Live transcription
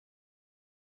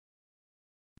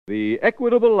The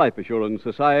Equitable Life Assurance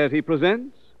Society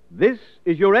presents This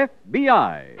is Your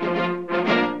FBI.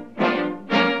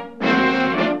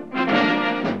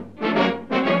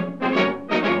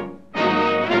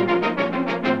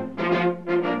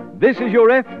 This is Your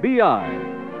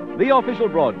FBI, the official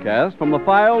broadcast from the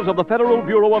files of the Federal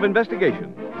Bureau of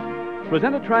Investigation.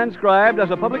 Presented transcribed as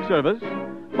a public service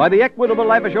by the Equitable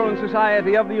Life Assurance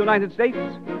Society of the United States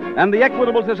and the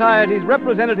Equitable Society's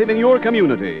representative in your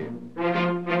community.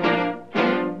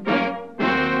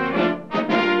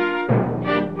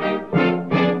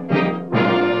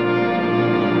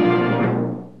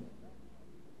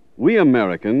 We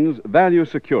Americans value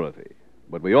security,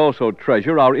 but we also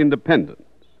treasure our independence.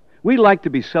 We like to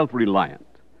be self-reliant.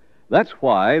 That's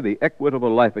why the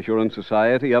Equitable Life Assurance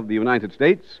Society of the United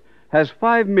States has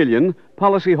 5 million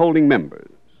policy-holding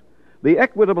members. The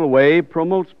Equitable Way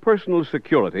promotes personal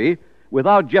security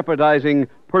without jeopardizing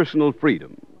personal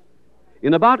freedom.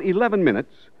 In about 11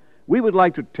 minutes, we would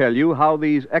like to tell you how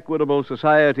these Equitable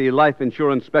Society life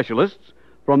insurance specialists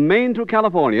from Maine to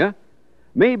California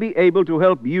may be able to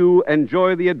help you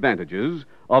enjoy the advantages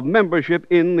of membership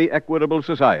in the Equitable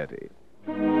Society.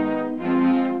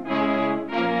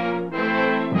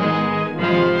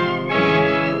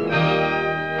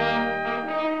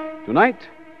 Tonight,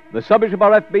 the subject of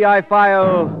our FBI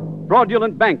file,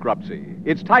 Fraudulent Bankruptcy.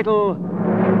 Its title,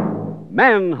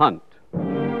 Manhunt.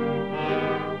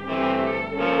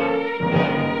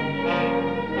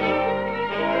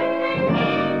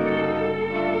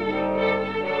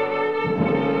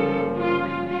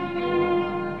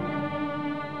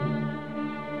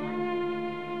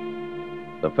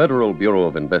 The Federal Bureau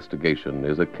of Investigation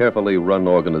is a carefully run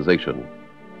organization,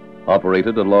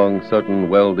 operated along certain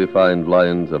well-defined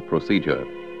lines of procedure.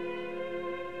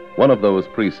 One of those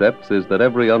precepts is that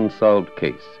every unsolved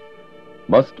case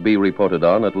must be reported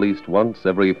on at least once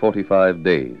every 45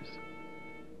 days.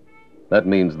 That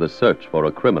means the search for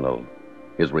a criminal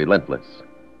is relentless.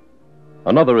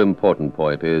 Another important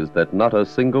point is that not a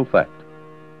single fact,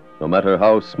 no matter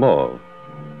how small,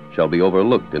 shall be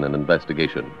overlooked in an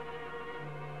investigation.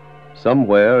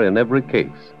 Somewhere in every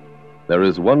case, there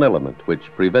is one element which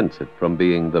prevents it from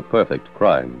being the perfect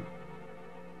crime.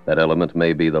 That element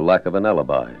may be the lack of an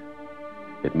alibi.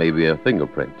 It may be a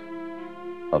fingerprint,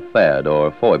 a fad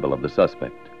or foible of the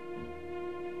suspect,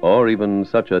 or even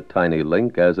such a tiny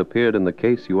link as appeared in the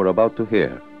case you are about to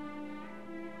hear.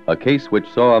 A case which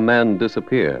saw a man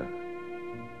disappear,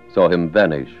 saw him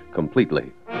vanish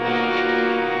completely.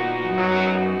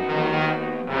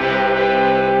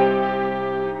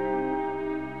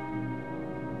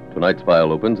 Tonight's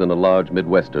file opens in a large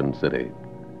Midwestern city.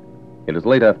 It is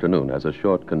late afternoon as a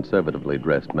short, conservatively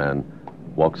dressed man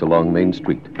walks along Main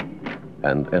Street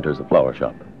and enters a flower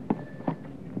shop.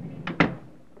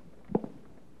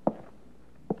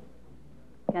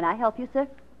 Can I help you, sir?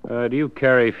 Do you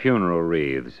carry funeral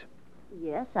wreaths?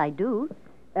 Yes, I do.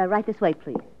 Right this way,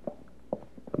 please.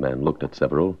 The man looked at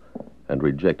several and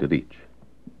rejected each.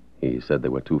 He said they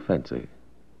were too fancy.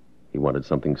 He wanted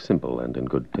something simple and in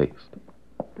good taste.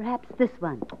 Perhaps this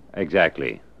one.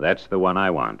 Exactly. That's the one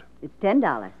I want. It's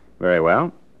 $10. Very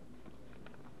well.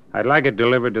 I'd like it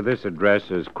delivered to this address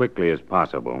as quickly as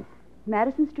possible.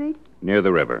 Madison Street? Near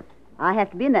the river. I have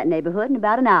to be in that neighborhood in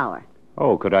about an hour.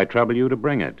 Oh, could I trouble you to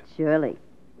bring it? Surely.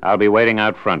 I'll be waiting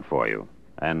out front for you.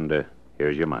 And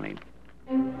here's your money.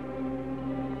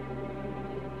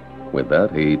 With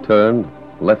that, he turned,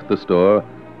 left the store,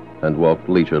 and walked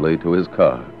leisurely to his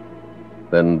car.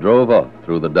 Then drove off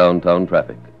through the downtown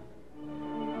traffic.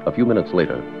 A few minutes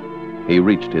later, he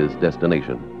reached his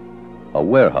destination, a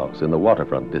warehouse in the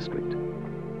waterfront district.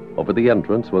 Over the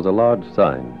entrance was a large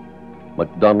sign,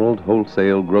 McDonald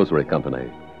Wholesale Grocery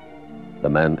Company. The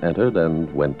man entered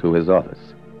and went to his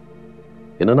office.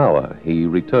 In an hour, he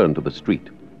returned to the street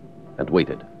and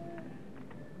waited.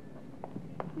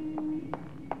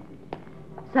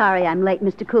 Sorry I'm late,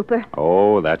 Mr. Cooper.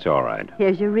 Oh, that's all right.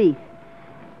 Here's your wreath.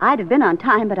 I'd have been on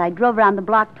time, but I drove around the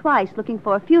block twice looking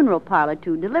for a funeral parlor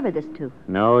to deliver this to.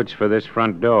 No, it's for this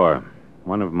front door.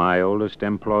 One of my oldest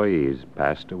employees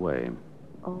passed away.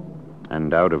 Oh.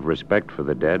 And out of respect for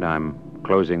the dead, I'm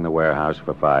closing the warehouse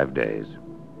for 5 days.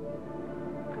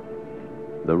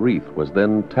 The wreath was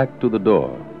then tacked to the door,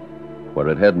 where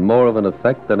it had more of an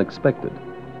effect than expected.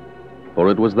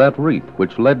 For it was that wreath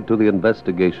which led to the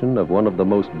investigation of one of the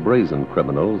most brazen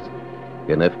criminals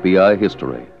in FBI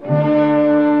history.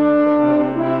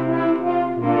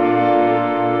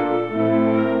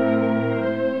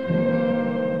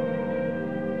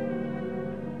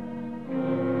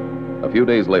 A few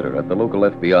days later, at the local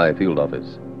FBI field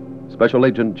office, Special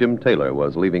Agent Jim Taylor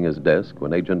was leaving his desk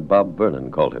when Agent Bob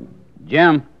Vernon called him.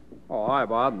 Jim, Oh, hi,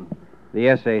 Bob.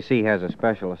 The SAC has a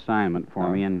special assignment for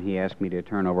me, and he asked me to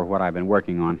turn over what I've been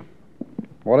working on.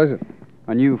 What is it?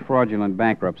 A new fraudulent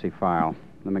bankruptcy file.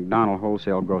 The McDonald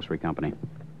Wholesale Grocery Company.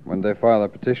 When did they file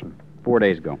that petition? 4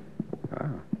 days ago. Ah.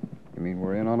 You mean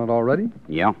we're in on it already?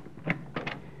 Yeah.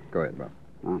 Go ahead,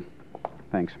 Bob.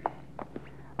 Thanks.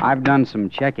 I've done some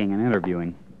checking and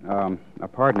interviewing. A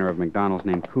partner of McDonald's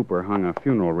named Cooper hung a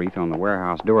funeral wreath on the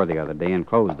warehouse door the other day and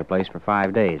closed the place for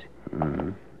 5 days.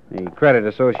 Mm-hmm. The Credit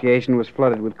Association was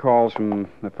flooded with calls from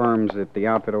the firms that the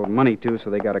outfit owed money to, so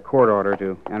they got a court order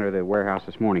to enter the warehouse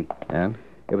this morning. And?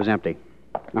 It was empty.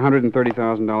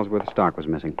 $130,000 worth of stock was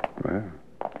missing. Well.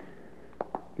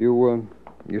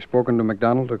 You spoken to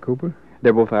McDonald or Cooper?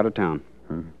 They're both out of town.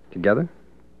 Together?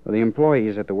 Well, the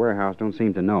employees at the warehouse don't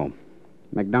seem to know.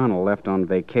 McDonald left on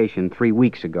vacation 3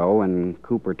 weeks ago, and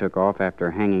Cooper took off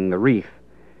after hanging the wreath.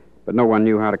 But no one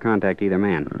knew how to contact either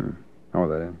man. Oh,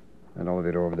 that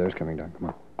elevator over there is coming down. Come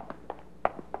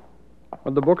on.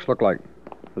 What'd the books look like?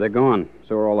 They're gone.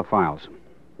 So are all the files.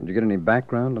 Did you get any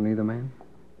background on either man?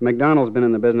 McDonald's been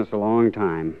in the business a long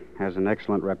time, has an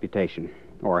excellent reputation,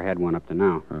 or had one up to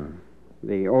now.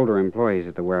 The older employees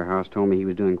at the warehouse told me he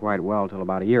was doing quite well till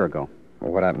about a year ago.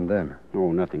 Well, what happened then?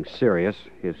 Oh, nothing serious.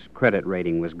 His credit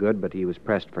rating was good, but he was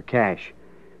pressed for cash.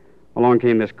 Along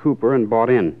came this Cooper and bought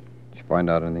in. Did you find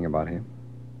out anything about him?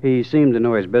 He seemed to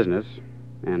know his business,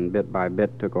 and bit by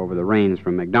bit took over the reins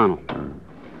from McDonald.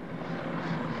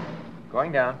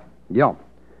 Going down. Yeah.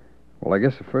 Well, I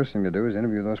guess the first thing to do is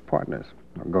interview those partners.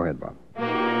 Go ahead, Bob.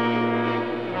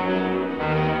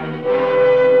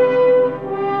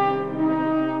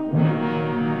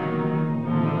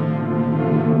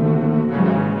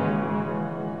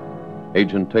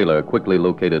 Agent Taylor quickly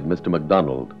located Mr.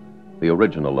 McDonald, the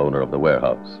original owner of the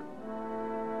warehouse.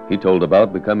 He told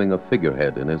about becoming a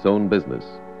figurehead in his own business,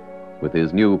 with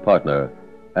his new partner,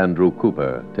 Andrew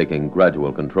Cooper, taking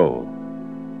gradual control.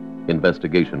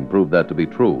 Investigation proved that to be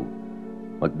true.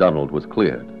 McDonald was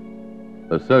cleared.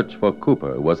 The search for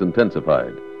Cooper was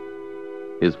intensified.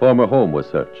 His former home was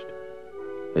searched.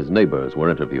 His neighbors were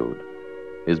interviewed.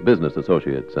 His business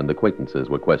associates and acquaintances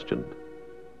were questioned.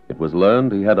 It was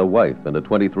learned he had a wife and a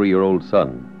 23-year-old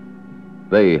son.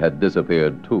 They had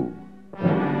disappeared, too.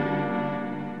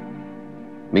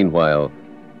 Meanwhile,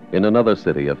 in another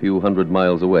city a few hundred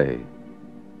miles away,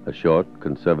 a short,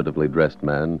 conservatively dressed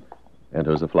man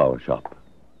enters a flower shop.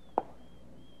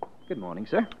 Good morning,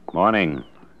 sir. Morning.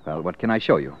 Well, what can I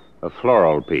show you? A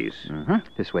floral piece.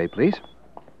 This way, please.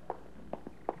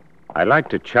 I'd like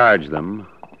to charge them.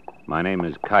 My name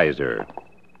is Kaiser.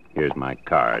 Here's my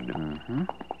card.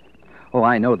 Oh,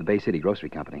 I know the Bay City Grocery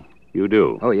Company. You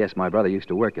do? Oh, yes, my brother used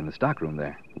to work in the stockroom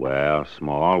there. Well,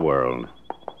 small world.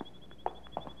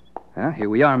 Here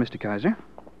we are, Mr. Kaiser.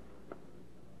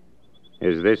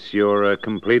 Is this your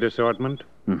complete assortment?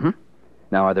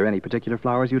 Now, are there any particular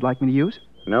flowers you'd like me to use?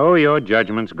 No, your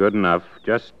judgment's good enough.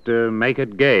 Just make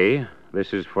it gay.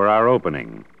 This is for our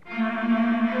opening.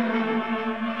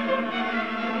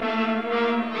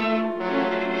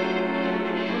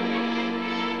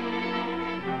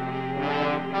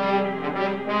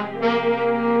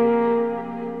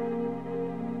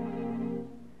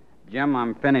 Jim,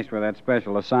 I'm finished with that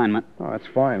special assignment. Oh, that's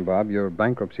fine, Bob. Your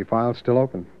bankruptcy file's still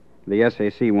open. The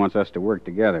SAC wants us to work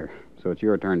together, so it's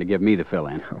your turn to give me the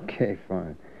fill-in. Okay,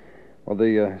 fine. Well,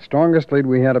 the strongest lead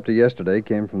we had up to yesterday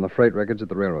came from the freight records at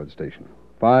the railroad station.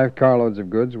 5 carloads of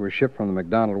goods were shipped from the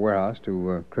McDonald warehouse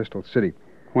to Crystal City.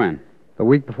 When? The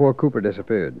week before Cooper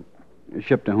disappeared.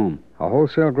 Shipped to whom? A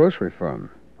wholesale grocery firm.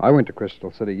 I went to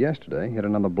Crystal City yesterday, hit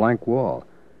another blank wall.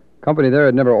 Company there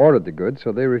had never ordered the goods,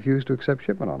 so they refused to accept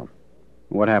shipment on them.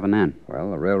 What happened then? Well,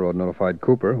 the railroad notified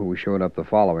Cooper, who showed up the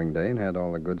following day and had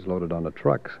all the goods loaded onto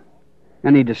trucks.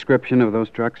 Any description of those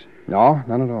trucks? No,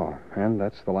 none at all. And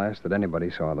that's the last that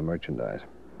anybody saw of the merchandise.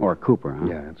 Or Cooper, huh?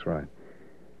 Yeah, that's right.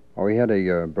 Oh, he had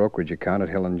a brokerage account at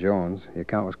Hill & Jones. The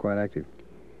account was quite active.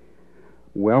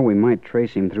 Well, we might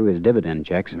trace him through his dividend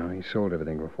checks. No, he sold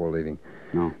everything before leaving.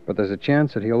 No. But there's a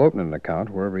chance that he'll open an account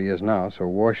wherever he is now, so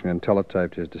Washington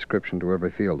teletyped his description to every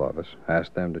field office,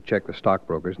 asked them to check the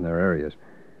stockbrokers in their areas.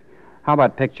 How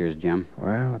about pictures, Jim?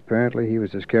 Well, apparently he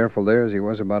was as careful there as he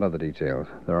was about other details.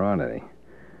 There aren't any.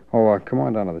 Oh, come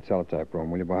on down to the teletype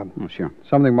room, will you, Bob? Oh, sure.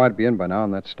 Something might be in by now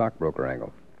on that stockbroker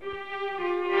angle.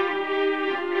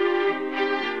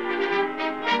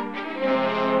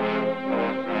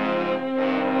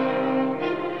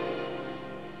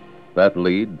 That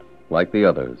lead, like the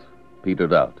others,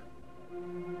 petered out.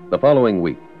 The following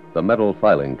week, the metal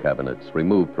filing cabinets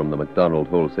removed from the McDonald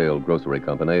Wholesale Grocery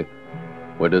Company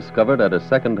were discovered at a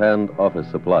second-hand office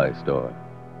supply store.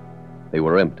 They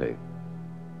were empty.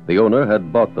 The owner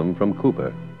had bought them from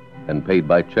Cooper and paid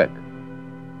by check.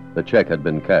 The check had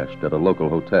been cashed at a local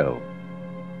hotel.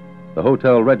 The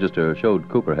hotel register showed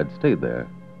Cooper had stayed there,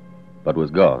 but was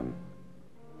gone.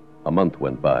 A month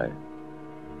went by.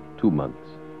 2 months.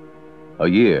 A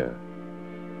year.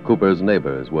 Cooper's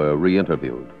neighbors were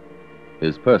re-interviewed.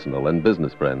 His personal and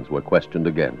business friends were questioned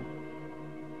again.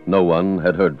 No one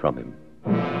had heard from him.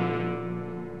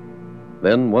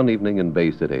 Then, one evening in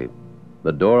Bay City,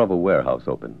 the door of a warehouse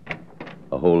opened,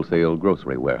 a wholesale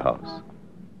grocery warehouse.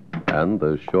 And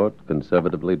the short,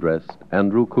 conservatively dressed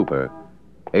Andrew Cooper,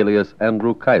 alias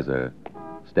Andrew Kaiser,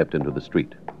 stepped into the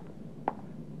street.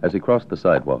 As he crossed the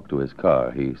sidewalk to his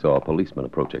car, he saw a policeman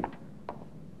approaching.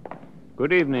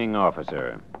 Good evening,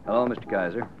 officer. Hello, Mr.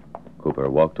 Kaiser. Cooper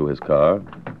walked to his car,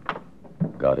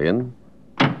 got in,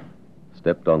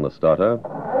 stepped on the starter,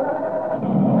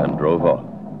 and drove off.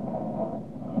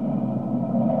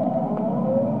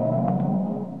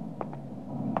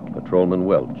 Patrolman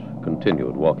Welch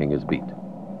continued walking his beat.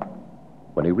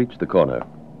 When he reached the corner,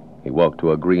 he walked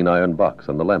to a green iron box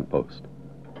on the lamppost,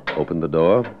 opened the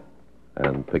door,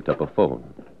 and picked up a phone.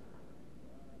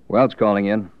 Welch calling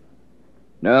in.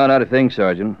 No, not a thing,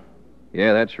 Sergeant.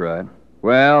 Yeah, that's right.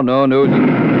 Well, no news.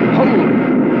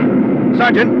 Hold!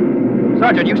 Sergeant!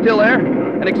 Sergeant, you still there?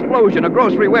 An explosion, a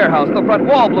grocery warehouse. The front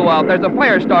wall blew out. There's a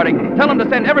fire starting. Tell them to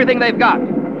send everything they've got.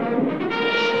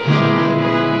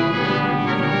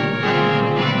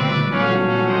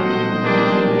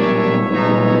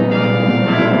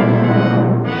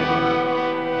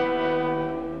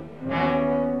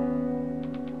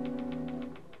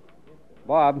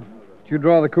 Bob, did you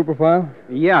draw the Cooper file?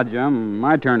 Yeah, Jim.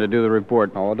 My turn to do the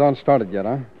report. Oh, well, don't start it yet,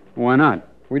 huh? Why not?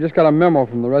 We just got a memo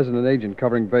from the resident agent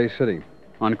covering Bay City.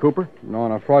 On Cooper? No,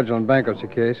 on a fraudulent bankruptcy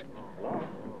case.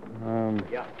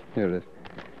 Here it is.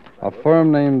 A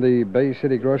firm named the Bay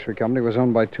City Grocery Company was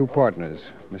owned by 2 partners,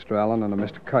 Mr. Allen and a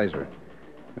Mr. Kaiser.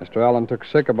 Mr. Allen took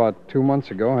sick about 2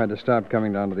 months ago, had to stop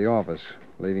coming down to the office,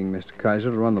 leaving Mr.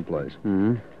 Kaiser to run the place.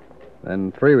 Mm-hmm.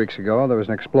 Then 3 weeks ago, there was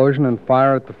an explosion and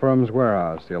fire at the firm's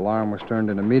warehouse. The alarm was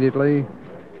turned in immediately.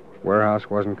 Warehouse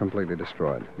wasn't completely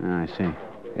destroyed. I see.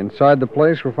 Inside the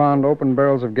place were found open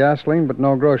barrels of gasoline, but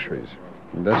no groceries.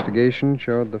 Investigation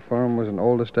showed the firm was an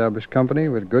old established company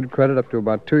with good credit up to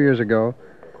about 2 years ago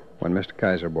when Mr.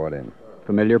 Kaiser bought in.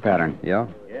 Familiar pattern. Yeah,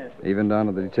 even down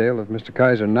to the detail of Mr.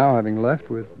 Kaiser now having left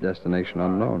with destination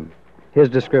unknown. His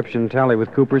description tally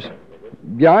with Cooper's?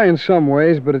 Yeah, in some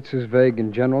ways, but it's as vague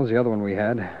in general as the other one we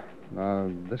had.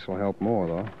 This will help more,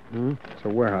 though. Hmm? It's a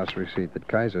warehouse receipt that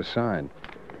Kaiser signed.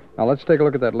 Now, let's take a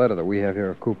look at that letter that we have here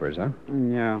of Cooper's, huh?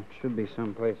 Yeah, should be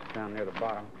someplace down near the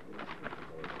bottom.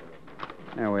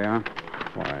 There we are.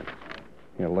 All right.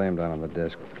 Here, lay them down on the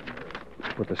desk.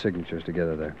 Put the signatures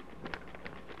together there.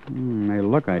 They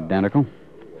look identical.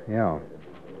 Yeah.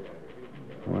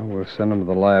 Well, we'll send them to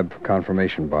the lab for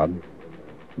confirmation, Bob.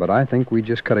 But I think we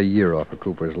just cut a year off of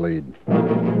Cooper's lead.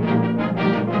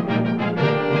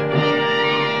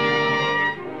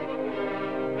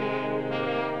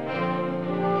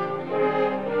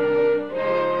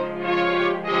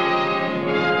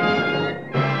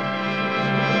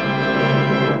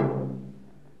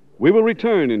 We will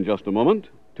return in just a moment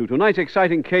to tonight's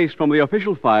exciting case from the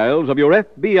official files of your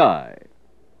FBI.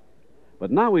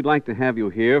 But now we'd like to have you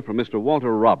hear from Mr.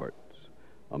 Walter Roberts,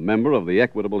 a member of the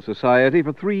Equitable Society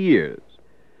for 3 years.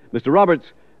 Mr.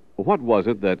 Roberts, what was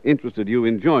it that interested you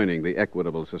in joining the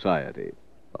Equitable Society?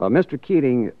 Mr.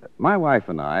 Keating, my wife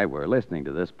and I were listening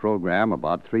to this program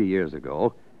about 3 years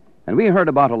ago, and we heard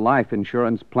about a life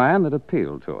insurance plan that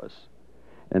appealed to us.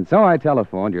 And so I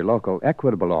telephoned your local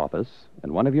Equitable office,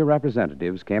 and one of your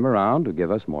representatives came around to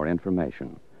give us more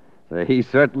information. He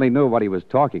certainly knew what he was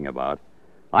talking about.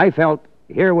 I felt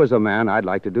here was a man I'd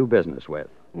like to do business with.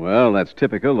 Well, that's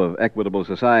typical of Equitable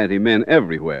Society men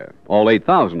everywhere, all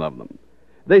 8,000 of them.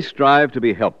 They strive to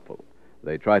be helpful.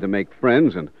 They try to make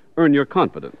friends and earn your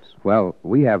confidence. Well,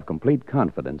 we have complete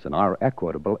confidence in our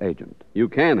Equitable agent. You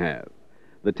can have.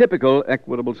 The typical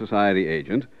Equitable Society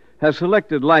agent has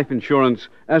selected life insurance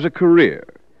as a career.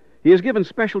 He is given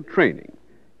special training.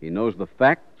 He knows the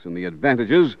facts and the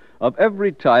advantages of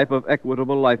every type of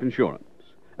Equitable life insurance.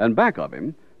 And back of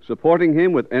him, supporting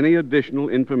him with any additional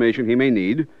information he may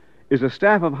need, is a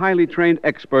staff of highly trained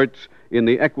experts in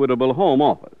the Equitable Home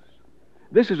Office.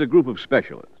 This is a group of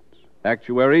specialists,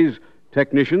 actuaries,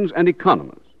 technicians, and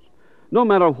economists. No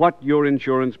matter what your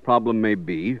insurance problem may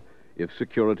be, if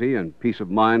security and peace of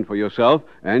mind for yourself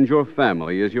and your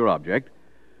family is your object,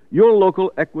 your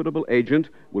local Equitable agent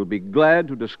will be glad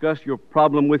to discuss your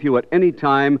problem with you at any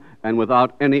time and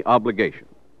without any obligation.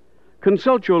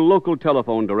 Consult your local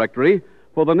telephone directory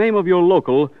for the name of your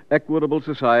local Equitable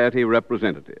Society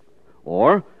representative.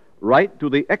 Or write to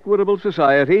the Equitable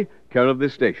Society, care of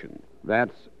this station.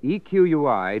 That's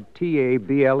EQUITABLE.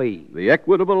 The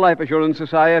Equitable Life Assurance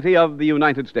Society of the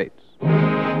United States.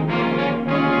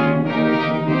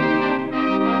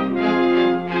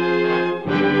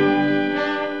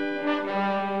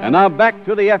 And now back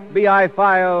to the FBI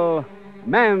file,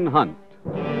 Manhunt.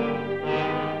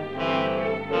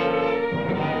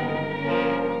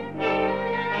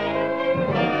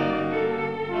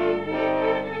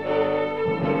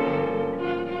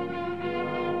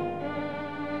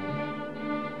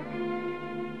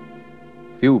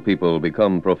 Few people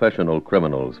become professional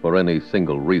criminals for any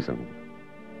single reason.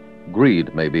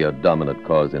 Greed may be a dominant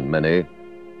cause in many,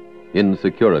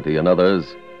 insecurity in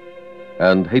others,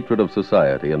 and hatred of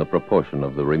society in a proportion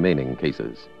of the remaining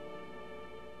cases.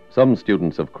 Some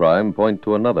students of crime point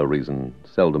to another reason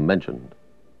seldom mentioned: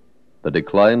 the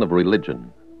decline of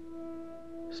religion.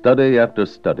 Study after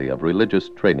study of religious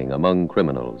training among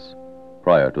criminals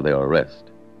prior to their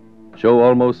arrest show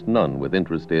almost none with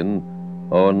interest in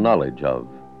or knowledge of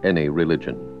any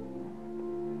religion.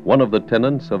 One of the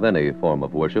tenets of any form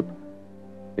of worship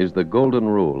is the golden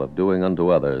rule of doing unto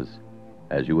others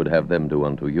as you would have them do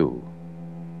unto you.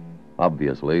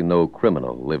 Obviously, no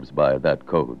criminal lives by that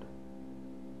code.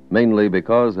 Mainly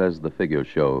because, as the figures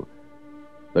show,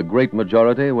 the great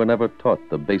majority were never taught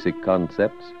the basic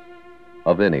concepts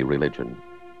of any religion.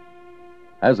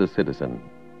 As a citizen,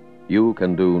 you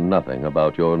can do nothing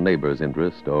about your neighbor's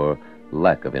interest or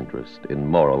lack of interest in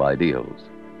moral ideals,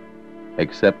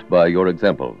 except by your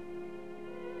example.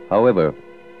 However,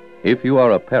 if you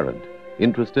are a parent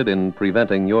interested in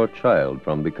preventing your child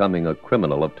from becoming a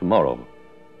criminal of tomorrow,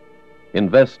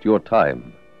 invest your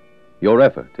time, your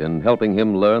effort in helping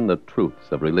him learn the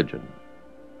truths of religion.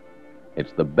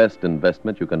 It's the best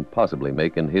investment you can possibly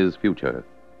make in his future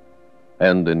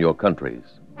and in your country's.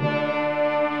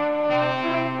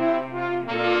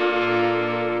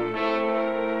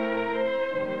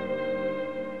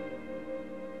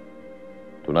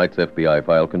 Tonight's FBI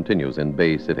file continues in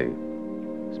Bay City.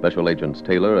 Special Agents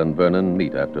Taylor and Vernon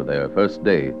meet after their first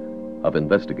day of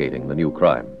investigating the new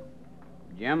crime.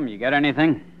 Jim, you got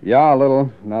anything? Yeah, a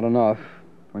little. Not enough.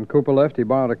 When Cooper left, he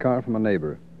borrowed a car from a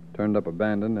neighbor. Turned up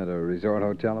abandoned at a resort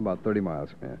hotel about 30 miles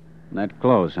from here. That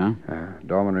close, huh?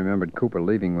 Doorman remembered Cooper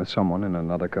leaving with someone in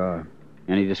another car.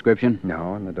 Any description?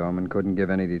 No, and the doorman couldn't give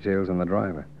any details on the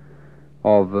driver.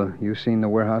 You seen the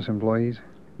warehouse employees?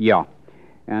 Yeah.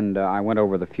 And I went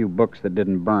over the few books that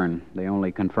didn't burn. They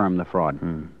only confirmed the fraud.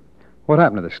 What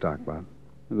happened to the stock, Bob?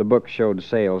 The book showed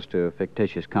sales to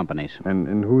fictitious companies.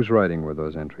 And whose writing were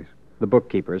those entries? The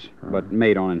bookkeeper's, but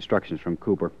made on instructions from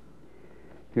Cooper.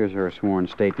 Here's her sworn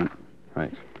statement.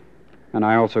 Thanks. And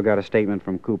I also got a statement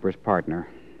from Cooper's partner.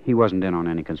 He wasn't in on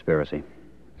any conspiracy.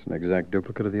 It's an exact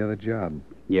duplicate of the other job.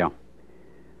 Yeah.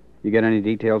 You get any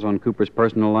details on Cooper's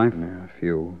personal life? Yeah, a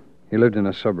few. He lived in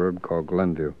a suburb called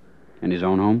Glenview. In his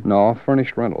own home? No,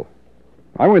 furnished rental.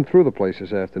 I went through the place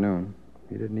this afternoon.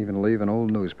 He didn't even leave an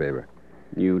old newspaper.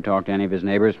 You talked to any of his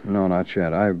neighbors? No, not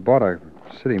yet. I bought a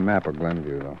city map of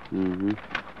Glenview, though. Mm-hmm.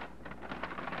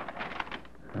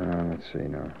 Let's see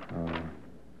now.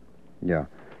 Yeah.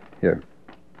 Here.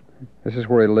 This is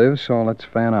where he lives, so let's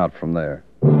fan out from there.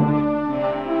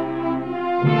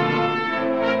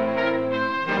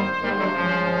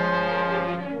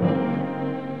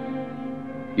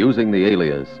 Using the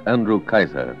alias Andrew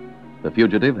Kaiser, the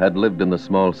fugitive had lived in the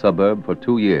small suburb for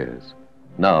 2 years.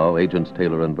 Now, Agents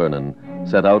Taylor and Vernon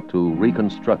set out to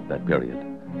reconstruct that period.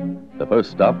 The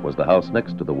first stop was the house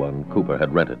next to the one Cooper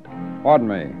had rented. Pardon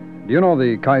me. Do you know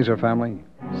the Kaiser family?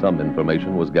 Some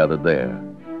information was gathered there.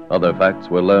 Other facts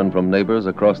were learned from neighbors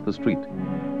across the street.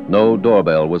 No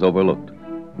doorbell was overlooked.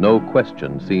 No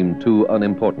question seemed too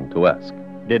unimportant to ask.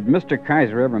 Did Mr.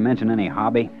 Kaiser ever mention any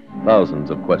hobby? Thousands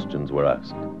of questions were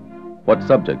asked. What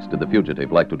subjects did the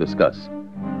fugitive like to discuss?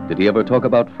 Did he ever talk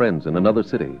about friends in another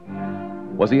city?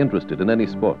 Was he interested in any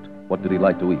sport? What did he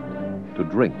like to eat? To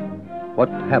drink? What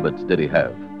habits did he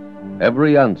have?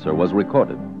 Every answer was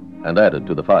recorded and added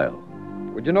to the file.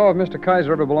 Would you know if Mr.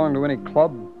 Kaiser ever belonged to any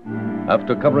club?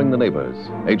 After covering the neighbors,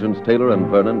 Agents Taylor and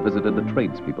Vernon visited the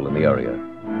tradespeople in the area.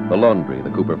 The laundry the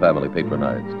Cooper family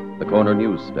patronized, the corner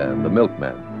newsstand, the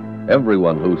milkman.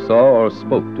 Everyone who saw or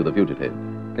spoke to the fugitive.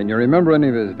 Can you remember any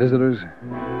of his visitors?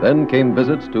 Then came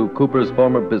visits to Cooper's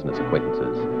former business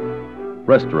acquaintances.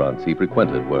 Restaurants he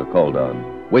frequented were called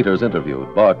on. Waiters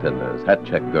interviewed, bartenders,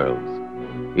 hat-check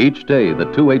girls. Each day,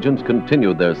 the two agents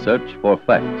continued their search for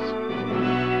facts.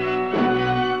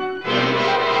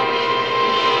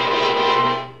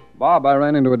 Bob? Bob, I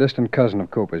ran into a distant cousin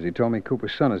of Cooper's. He told me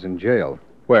Cooper's son is in jail.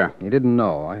 Where? He didn't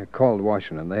know. I called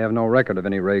Washington. They have no record of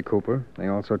any Ray Cooper. They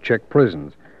also checked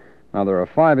prisons. Now, there are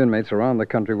 5 inmates around the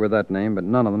country with that name, but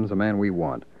none of them's the man we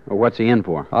want. Well, what's he in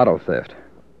for? Auto theft.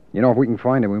 You know, if we can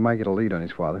find him, we might get a lead on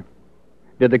his father.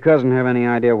 Did the cousin have any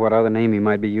idea what other name he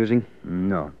might be using?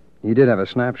 No. He did have a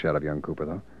snapshot of young Cooper,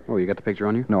 though. Oh, you got the picture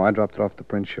on you? No, I dropped it off at the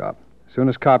print shop. As soon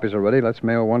as copies are ready, let's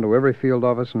mail one to every field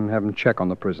office and have them check on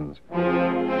the prisons.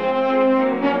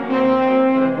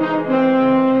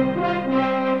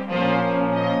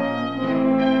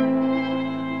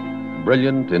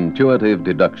 Brilliant, intuitive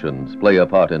deductions play a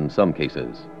part in some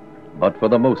cases, but for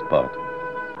the most part,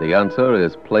 the answer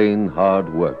is plain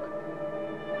hard work.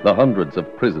 The hundreds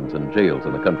of prisons and jails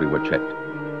in the country were checked.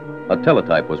 A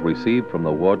teletype was received from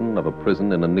the warden of a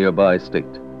prison in a nearby state.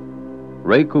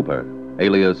 Ray Cooper,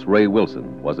 alias Ray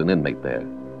Wilson, was an inmate there.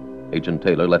 Agent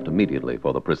Taylor left immediately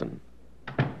for the prison.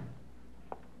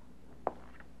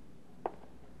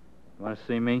 Want to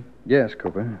see me? Yes,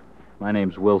 Cooper. My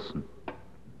name's Wilson.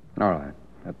 All right.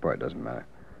 That part doesn't matter.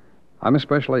 I'm a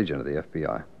special agent of the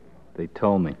FBI. They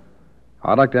told me.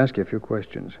 I'd like to ask you a few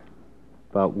questions.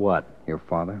 About what? Your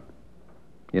father.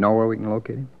 You know where we can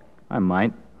locate him? I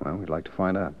might. Well, we'd like to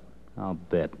find out. I'll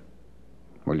bet.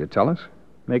 Will you tell us?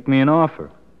 Make me an offer.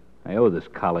 I owe this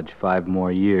college 5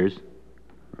 more years.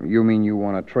 You mean you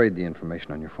want to trade the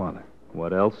information on your father?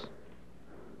 What else?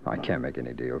 I can't make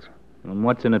any deals. And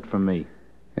what's in it for me?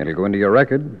 It'll go into your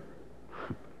record.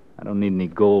 I don't need any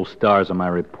gold stars on my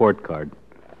report card.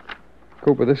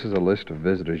 Cooper, this is a list of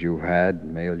visitors you've had,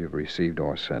 mail you've received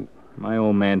or sent. My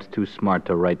old man's too smart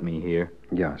to write me here.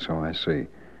 Yeah, so I see.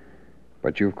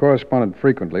 But you've corresponded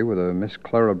frequently with a Miss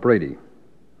Clara Brady.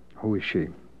 Who is she?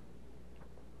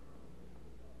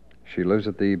 She lives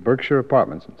at the Berkshire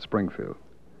Apartments in Springfield.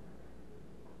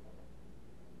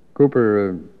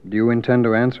 Cooper, do you intend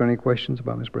to answer any questions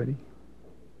about Miss Brady?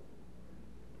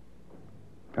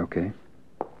 Okay.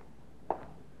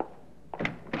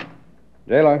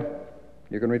 Jailer,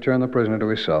 you can return the prisoner to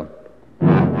his cell.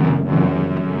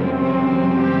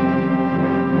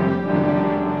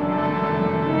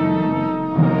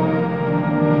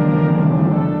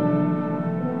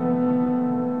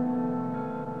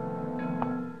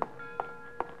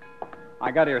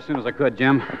 I got here as soon as I could,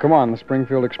 Jim. Now, come on, the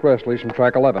Springfield Express leaves from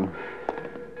track 11.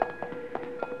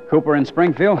 Cooper in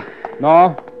Springfield?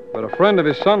 No, but a friend of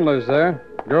his son lives there,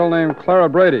 a girl named Clara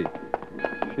Brady.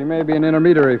 She may be an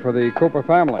intermediary for the Cooper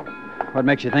family. What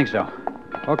makes you think so?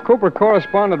 Well, Cooper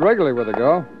corresponded regularly with the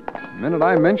girl. The minute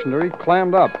I mentioned her, he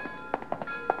clammed up.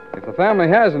 If the family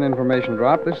has an information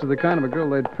drop, this is the kind of a girl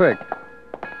they'd pick.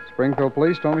 Springfield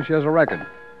police told me she has a record.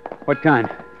 What kind?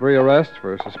 3 arrests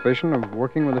for suspicion of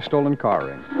working with a stolen car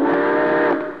ring.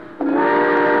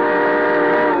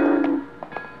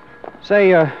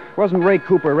 Say, wasn't Ray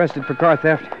Cooper arrested for car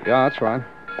theft? Yeah, that's right.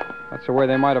 That's the way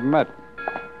they might have met.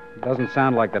 Doesn't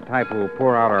sound like the type who will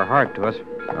pour out her heart to us.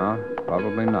 No,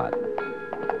 probably not.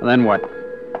 Then what?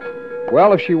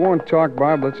 Well, if she won't talk,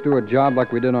 Bob, let's do a job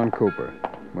like we did on Cooper.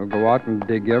 We'll go out and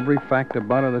dig every fact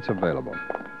about her that's available.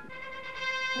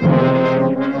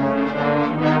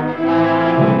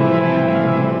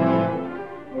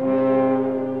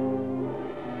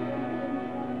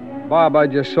 Bob, I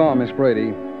just saw Miss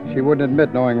Brady. She wouldn't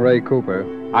admit knowing Ray Cooper.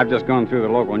 I've just gone through the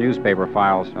local newspaper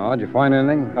files. Oh, did you find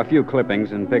anything? A few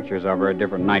clippings and pictures of her at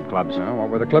different nightclubs. No, what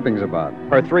were the clippings about?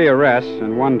 Her 3 arrests,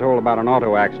 and one told about an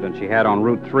auto accident she had on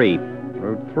Route 3.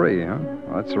 Route 3, huh?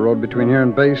 Well, that's the road between here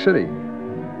and Bay City.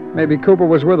 Maybe Cooper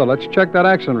was with her. Let's check that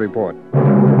accident report.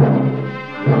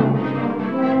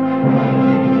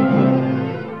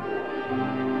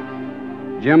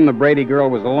 Jim, the Brady girl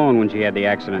was alone when she had the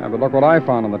accident. Yeah, but look what I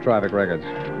found on the traffic records.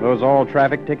 Those all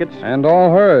traffic tickets? And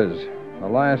all hers. The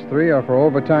last 3 are for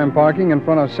overtime parking in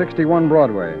front of 61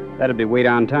 Broadway. That'd be way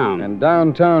downtown. And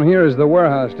downtown here is the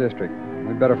warehouse district.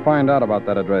 We'd better find out about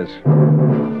that address.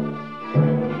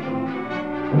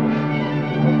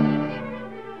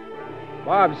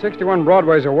 Bob, 61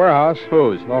 Broadway's a warehouse.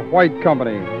 Whose? The White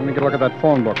Company. Let me get a look at that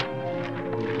phone book.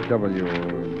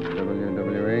 WWH.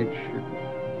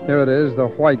 Here it is, the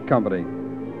White Company.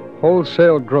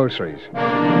 Wholesale groceries.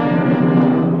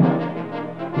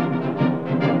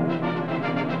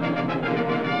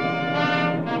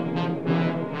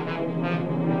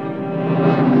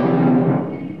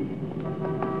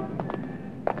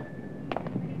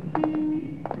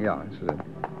 Yeah, this is it.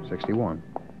 61.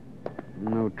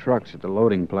 No trucks at the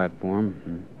loading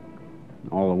platform.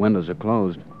 All the windows are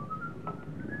closed.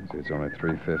 See, it's only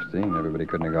 3:15. Everybody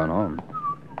couldn't have gone home.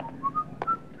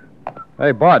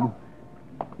 Hey, Bud.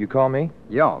 You call me?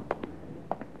 Yeah.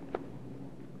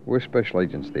 We're special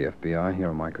agents of the FBI. Here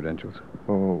are my credentials.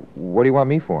 Well, what do you want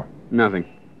me for? Nothing.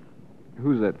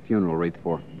 Who's that funeral wreath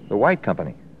for? The White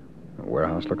Company. The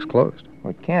warehouse looks closed.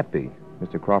 Well, it can't be.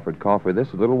 Mr. Crawford called for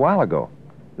this a little while ago.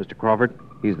 Mr. Crawford?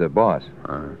 He's the boss.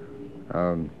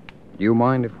 Do you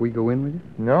mind if we go in with you?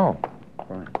 No.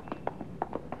 Fine.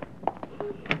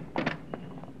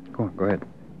 Go ahead.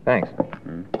 Thanks.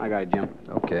 I got it, Jim.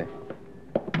 Okay.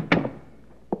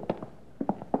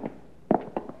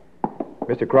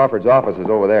 Mr. Crawford's office is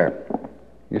over there.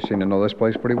 You seem to know this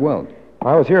place pretty well.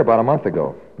 I was here about a month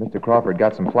ago. Mr. Crawford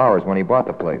got some flowers when he bought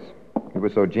the place. It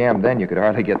was so jammed then you could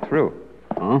hardly get through.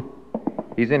 Huh?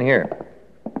 He's in here.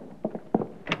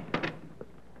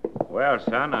 Well,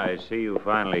 son, I see you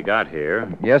finally got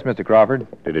here. Yes, Mr. Crawford.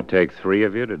 Did it take 3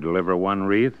 of you to deliver 1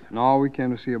 wreath? No, we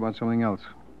came to see you about something else.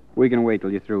 We can wait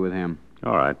till you're through with him.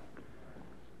 All right.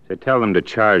 So tell them to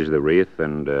charge the wreath,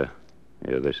 and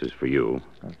this is for you.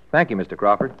 Thank you, Mr.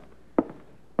 Crawford.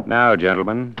 Now,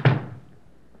 gentlemen,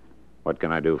 what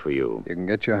can I do for you? You can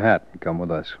get your hat and come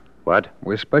with us. What?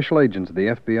 We're special agents of the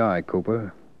FBI,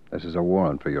 Cooper. This is a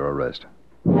warrant for your arrest.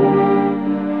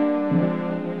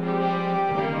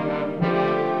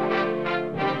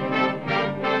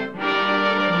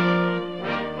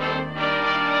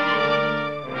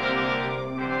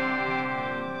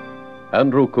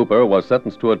 Andrew Cooper was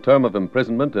sentenced to a term of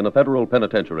imprisonment in a federal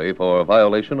penitentiary for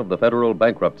violation of the federal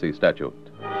bankruptcy statute.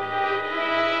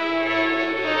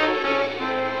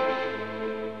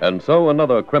 And so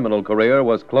another criminal career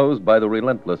was closed by the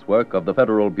relentless work of the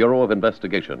Federal Bureau of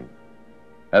Investigation.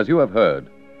 As you have heard,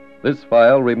 this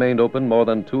file remained open more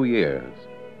than 2 years.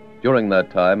 During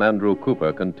that time, Andrew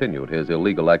Cooper continued his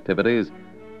illegal activities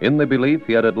in the belief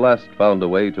he had at last found a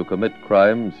way to commit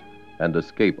crimes and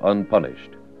escape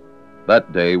unpunished.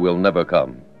 That day will never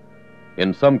come.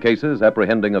 In some cases,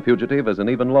 apprehending a fugitive is an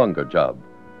even longer job.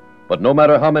 But no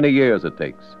matter how many years it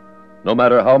takes, no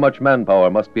matter how much manpower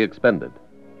must be expended,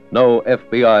 no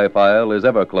FBI file is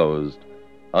ever closed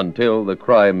until the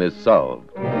crime is solved.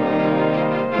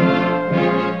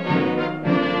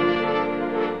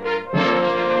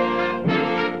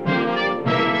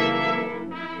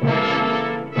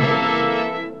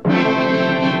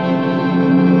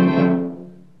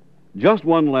 Just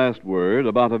one last word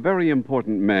about a very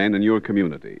important man in your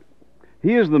community.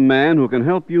 He is the man who can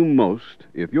help you most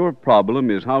if your problem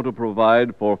is how to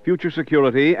provide for future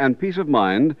security and peace of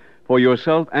mind for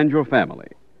yourself and your family.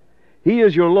 He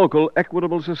is your local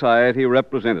Equitable Society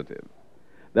representative.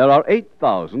 There are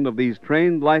 8,000 of these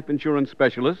trained life insurance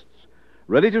specialists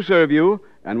ready to serve you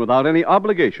and without any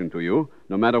obligation to you,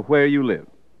 no matter where you live.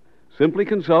 Simply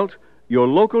consult your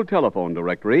local telephone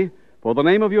directory for the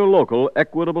name of your local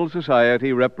Equitable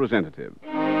Society representative.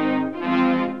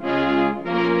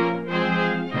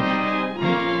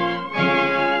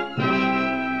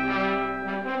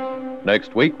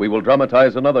 Next week, we will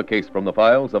dramatize another case from the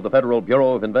files of the Federal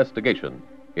Bureau of Investigation.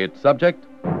 Its subject,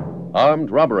 armed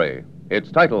robbery.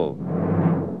 Its title,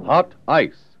 Hot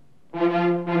Ice.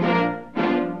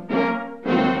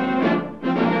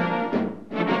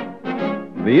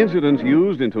 The incidents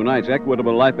used in tonight's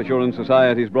Equitable Life Assurance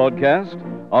Society's broadcast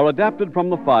are adapted from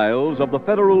the files of the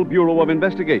Federal Bureau of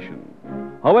Investigation.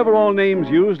 However, all names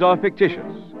used are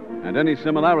fictitious, and any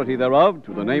similarity thereof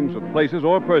to the names of places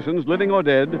or persons, living or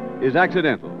dead, is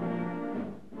accidental.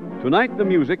 Tonight, the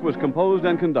music was composed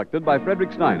and conducted by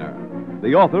Frederick Steiner.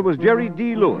 The author was Jerry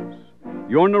D. Lewis.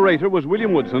 Your narrator was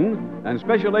William Woodson, and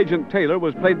Special Agent Taylor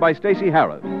was played by Stacey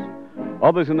Harris.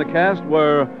 Others in the cast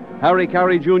were Harry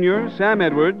Carey Jr., Sam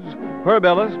Edwards, Herb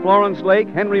Ellis, Florence Lake,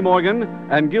 Henry Morgan,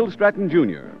 and Gil Stratton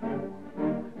Jr.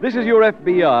 This Is Your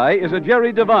FBI is a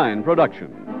Jerry Devine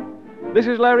production. This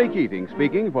is Larry Keating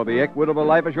speaking for the Equitable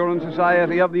Life Assurance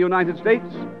Society of the United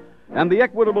States and the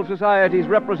Equitable Society's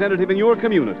representative in your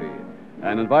community,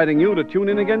 and inviting you to tune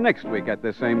in again next week at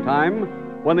this same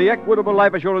time when the Equitable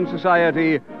Life Assurance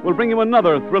Society will bring you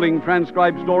another thrilling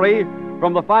transcribed story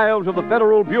from the files of the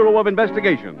Federal Bureau of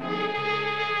Investigation.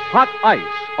 Hot Ice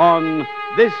on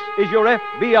This Is Your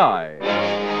FBI.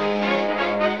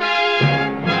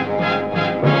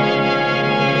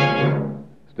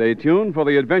 Stay tuned for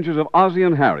the adventures of Ozzie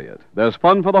and Harriet. There's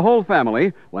fun for the whole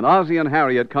family when Ozzie and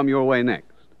Harriet come your way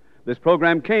next. This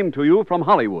program came to you from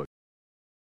Hollywood.